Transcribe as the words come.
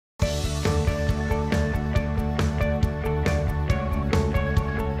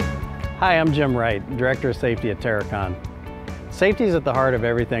Hi, I'm Jim Wright, Director of Safety at Terracon. Safety is at the heart of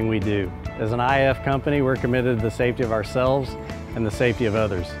everything we do. As an IF company, we're committed to the safety of ourselves and the safety of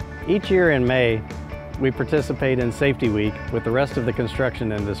others. Each year in May, we participate in Safety Week with the rest of the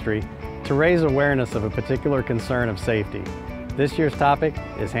construction industry to raise awareness of a particular concern of safety. This year's topic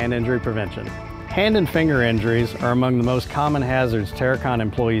is hand injury prevention. Hand and finger injuries are among the most common hazards Terracon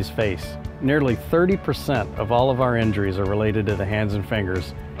employees face. Nearly 30% of all of our injuries are related to the hands and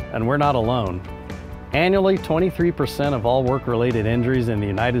fingers, and we're not alone. Annually, 23% of all work-related injuries in the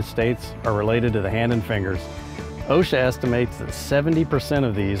United States are related to the hand and fingers. OSHA estimates that 70%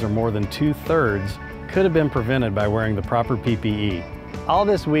 of these, or more than 2/3, could have been prevented by wearing the proper PPE. All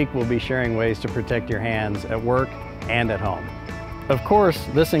this week, we'll be sharing ways to protect your hands at work and at home. Of course,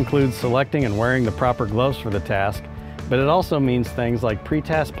 this includes selecting and wearing the proper gloves for the task, but it also means things like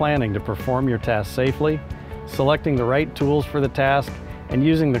pre-task planning to perform your task safely, selecting the right tools for the task, and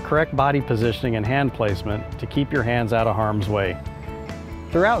using the correct body positioning and hand placement to keep your hands out of harm's way.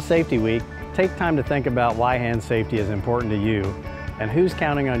 Throughout Safety Week, take time to think about why hand safety is important to you and who's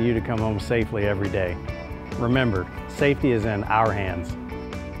counting on you to come home safely every day. Remember, safety is in our hands.